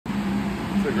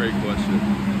a great question.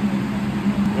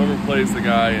 Whoever plays the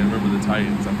guy in Remember the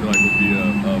Titans, I feel like would be a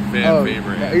fan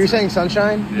favorite. Are you saying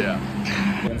Sunshine? Yeah.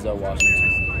 Denzel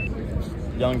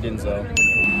Washington. Young Denzel.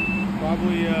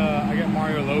 Probably, I get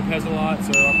Mario Lopez a lot,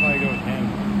 so I'll probably go with him.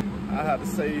 I have to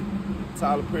say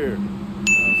Tyler Perry. You know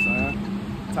what I'm saying?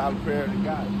 Tyler Perry, the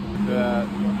guy. The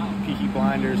Peaky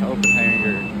Blinders,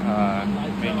 Oppenheimer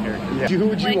main character. Yeah. Who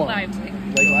would you want? Lively.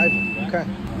 Blake Lively. Okay.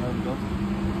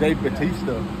 Dave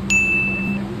Bautista.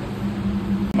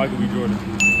 Michael B. Jordan.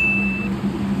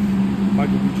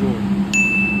 Michael B. Jordan.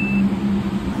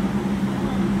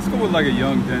 Let's go with like a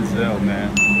young Denzel,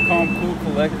 man. Calm, cool,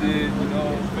 collected, you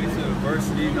know, facing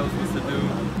adversity, knows what to do.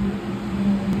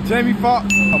 Jamie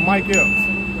Foxx or Mike Epps?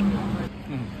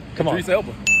 Come on. Idris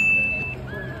Elba.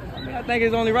 I think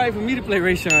it's only right for me to play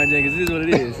Rayshawn Jenkins. This is what it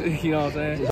is. You know what I'm saying?